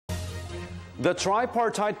The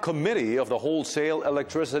Tripartite Committee of the Wholesale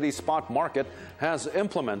Electricity Spot Market has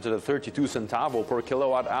implemented a 32 centavo per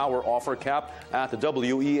kilowatt-hour offer cap at the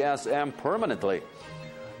WESM permanently.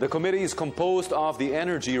 The committee is composed of the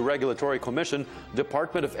Energy Regulatory Commission,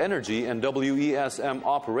 Department of Energy, and WESM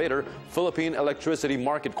operator Philippine Electricity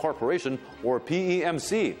Market Corporation, or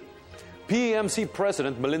PEMC. PEMC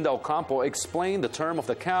President Melinda Ocampo explained the term of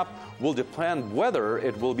the cap will depend whether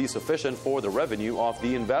it will be sufficient for the revenue of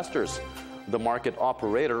the investors. The market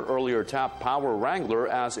operator earlier tapped Power Wrangler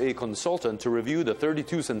as a consultant to review the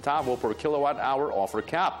 32 centavo per kilowatt-hour offer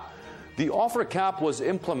cap. The offer cap was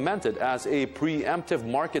implemented as a preemptive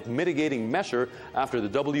market mitigating measure after the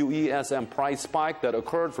WESM price spike that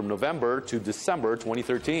occurred from November to December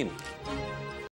 2013.